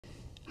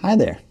Hi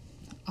there,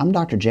 I'm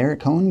Dr.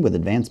 Cohen with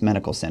Advanced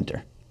Medical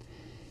Center.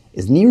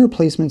 Is knee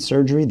replacement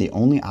surgery the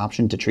only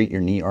option to treat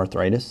your knee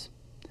arthritis?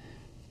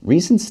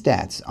 Recent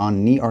stats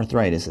on knee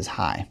arthritis is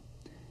high,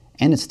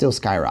 and it's still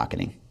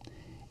skyrocketing,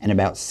 and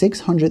about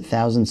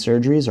 600,000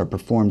 surgeries are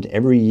performed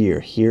every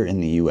year here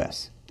in the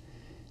US.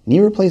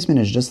 Knee replacement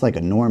is just like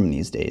a norm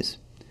these days.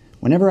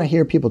 Whenever I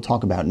hear people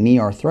talk about knee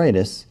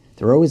arthritis,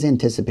 they're always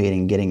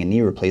anticipating getting a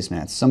knee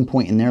replacement at some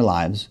point in their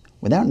lives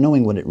without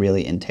knowing what it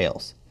really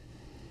entails.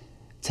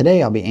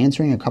 Today I'll be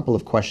answering a couple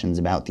of questions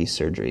about these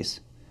surgeries,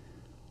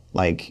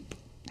 like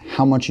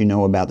how much you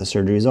know about the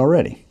surgeries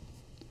already.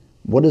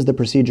 What does the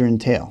procedure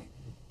entail?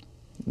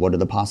 What are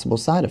the possible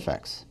side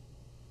effects?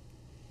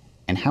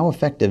 And how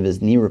effective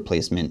is knee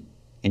replacement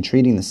in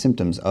treating the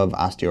symptoms of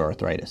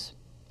osteoarthritis?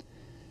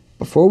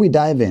 Before we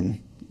dive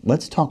in,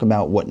 let's talk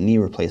about what knee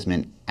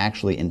replacement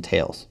actually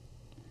entails.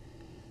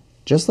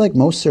 Just like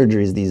most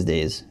surgeries these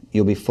days,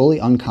 you'll be fully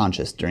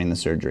unconscious during the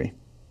surgery.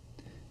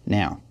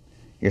 Now,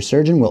 your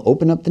surgeon will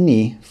open up the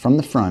knee from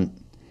the front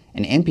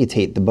and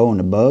amputate the bone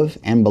above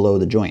and below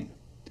the joint.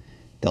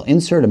 They'll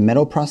insert a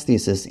metal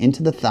prosthesis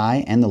into the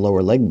thigh and the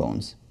lower leg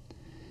bones.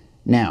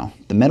 Now,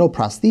 the metal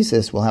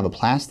prosthesis will have a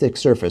plastic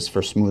surface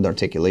for smooth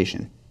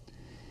articulation.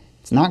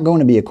 It's not going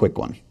to be a quick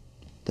one.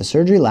 The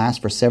surgery lasts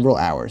for several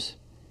hours,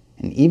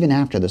 and even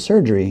after the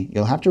surgery,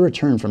 you'll have to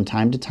return from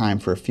time to time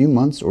for a few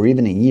months or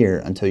even a year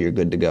until you're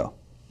good to go.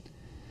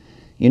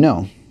 You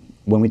know,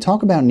 when we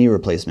talk about knee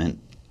replacement,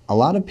 a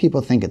lot of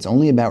people think it's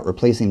only about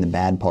replacing the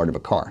bad part of a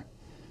car.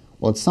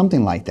 Well, it's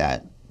something like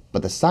that,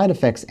 but the side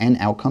effects and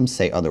outcomes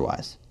say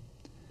otherwise.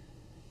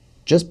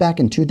 Just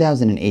back in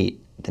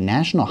 2008, the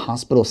National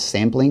Hospital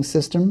Sampling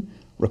System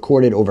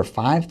recorded over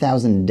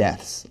 5,000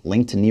 deaths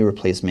linked to knee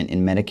replacement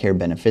in Medicare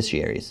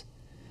beneficiaries.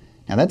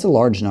 Now that's a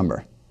large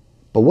number,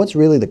 but what's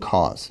really the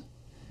cause?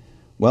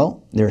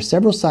 Well, there are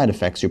several side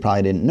effects you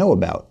probably didn't know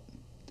about.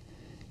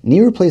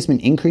 Knee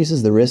replacement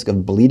increases the risk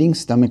of bleeding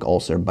stomach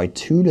ulcer by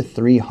 200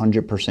 to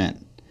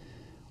 300%.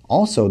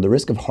 Also, the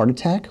risk of heart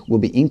attack will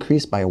be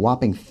increased by a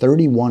whopping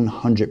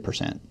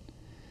 3,100%.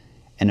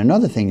 And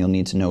another thing you'll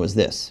need to know is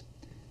this.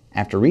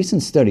 After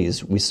recent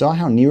studies, we saw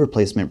how knee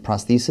replacement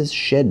prostheses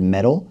shed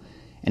metal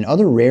and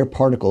other rare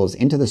particles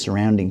into the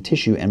surrounding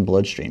tissue and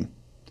bloodstream.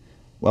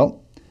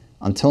 Well,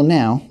 until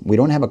now, we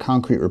don't have a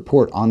concrete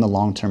report on the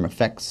long-term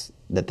effects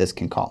that this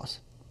can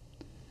cause.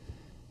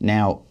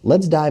 Now,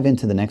 let's dive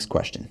into the next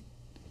question.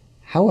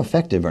 How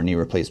effective are knee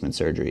replacement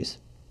surgeries?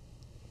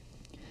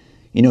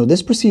 You know,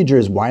 this procedure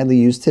is widely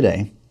used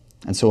today,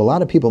 and so a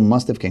lot of people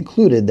must have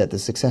concluded that the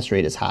success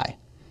rate is high.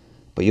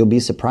 But you'll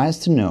be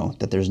surprised to know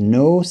that there's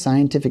no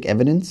scientific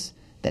evidence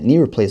that knee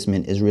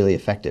replacement is really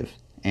effective,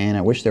 and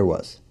I wish there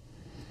was.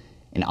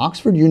 An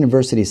Oxford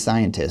University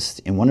scientist,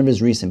 in one of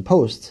his recent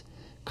posts,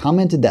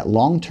 commented that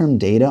long-term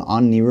data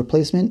on knee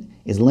replacement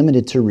is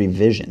limited to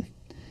revision.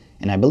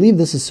 And I believe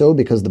this is so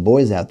because the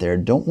boys out there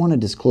don't want to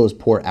disclose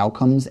poor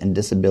outcomes and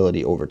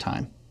disability over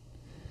time.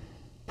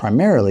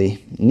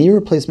 Primarily, knee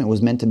replacement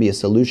was meant to be a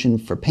solution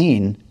for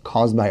pain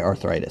caused by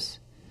arthritis.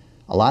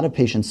 A lot of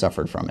patients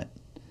suffered from it.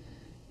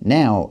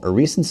 Now, a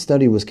recent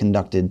study was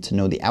conducted to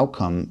know the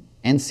outcome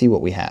and see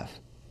what we have.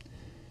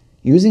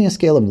 Using a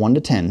scale of 1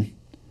 to 10,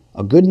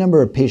 a good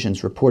number of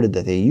patients reported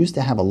that they used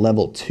to have a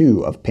level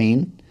 2 of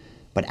pain,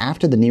 but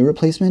after the knee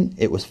replacement,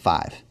 it was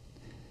 5.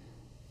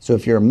 So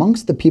if you're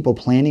amongst the people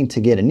planning to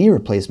get a knee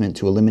replacement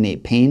to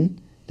eliminate pain,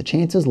 the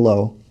chance is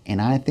low,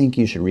 and I think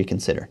you should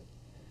reconsider.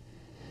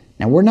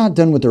 Now, we're not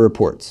done with the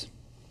reports.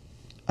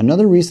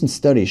 Another recent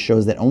study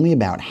shows that only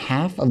about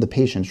half of the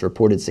patients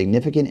reported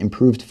significant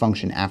improved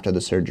function after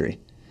the surgery.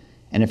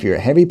 And if you're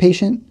a heavy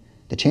patient,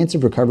 the chance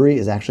of recovery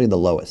is actually the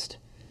lowest.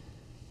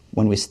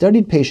 When we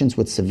studied patients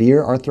with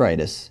severe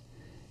arthritis,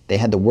 they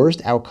had the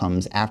worst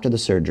outcomes after the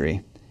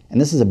surgery. And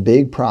this is a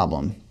big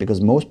problem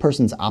because most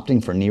persons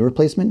opting for knee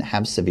replacement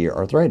have severe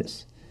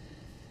arthritis.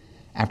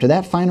 After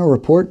that final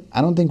report,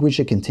 I don't think we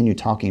should continue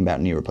talking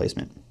about knee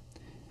replacement.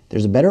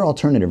 There's a better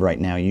alternative right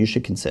now you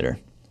should consider.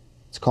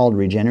 It's called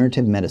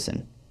regenerative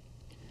medicine.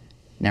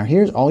 Now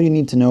here's all you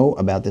need to know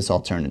about this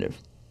alternative.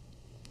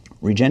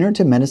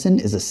 Regenerative medicine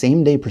is a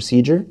same-day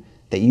procedure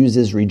that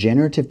uses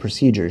regenerative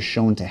procedures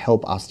shown to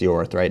help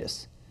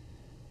osteoarthritis.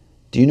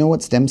 Do you know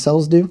what stem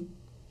cells do?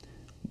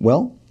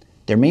 Well,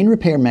 their main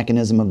repair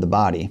mechanism of the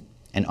body,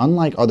 and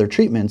unlike other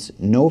treatments,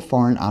 no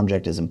foreign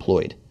object is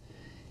employed.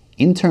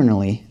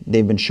 Internally,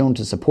 they've been shown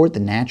to support the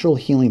natural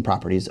healing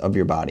properties of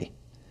your body.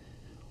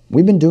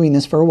 We've been doing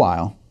this for a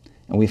while,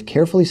 and we've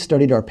carefully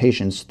studied our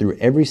patients through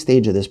every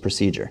stage of this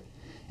procedure,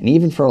 and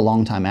even for a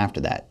long time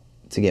after that,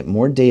 to get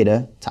more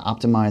data to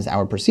optimize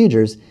our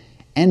procedures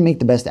and make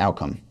the best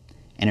outcome,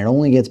 and it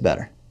only gets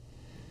better.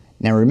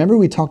 Now remember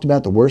we talked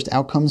about the worst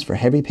outcomes for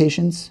heavy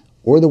patients,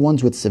 or the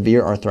ones with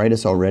severe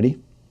arthritis already?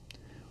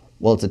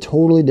 Well, it's a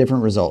totally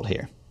different result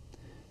here.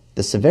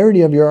 The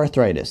severity of your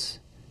arthritis,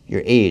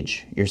 your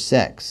age, your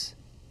sex,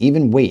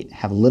 even weight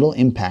have little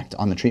impact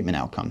on the treatment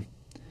outcome.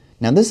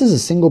 Now this is a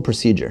single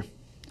procedure,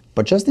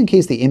 but just in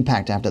case the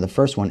impact after the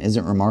first one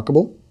isn't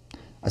remarkable,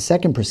 a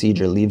second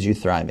procedure leaves you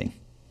thriving.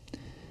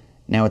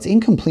 Now, it's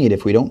incomplete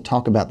if we don't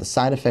talk about the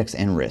side effects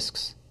and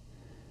risks.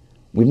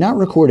 We've not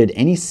recorded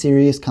any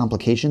serious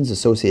complications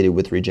associated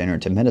with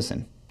regenerative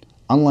medicine,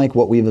 unlike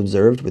what we've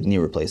observed with knee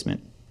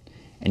replacement.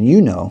 And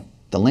you know,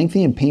 the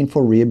lengthy and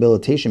painful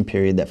rehabilitation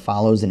period that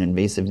follows an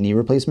invasive knee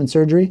replacement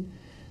surgery,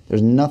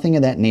 there's nothing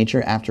of that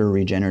nature after a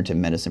regenerative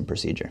medicine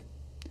procedure.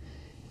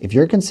 If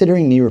you're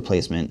considering knee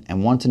replacement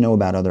and want to know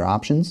about other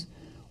options,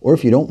 or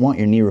if you don't want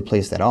your knee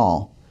replaced at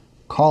all,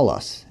 call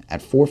us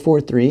at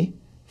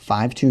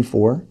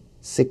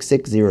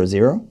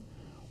 443-524-6600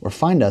 or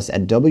find us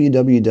at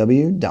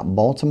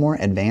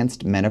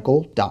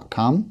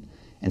www.baltimoreadvancedmedical.com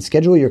and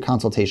schedule your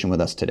consultation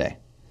with us today.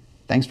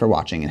 Thanks for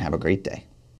watching and have a great day.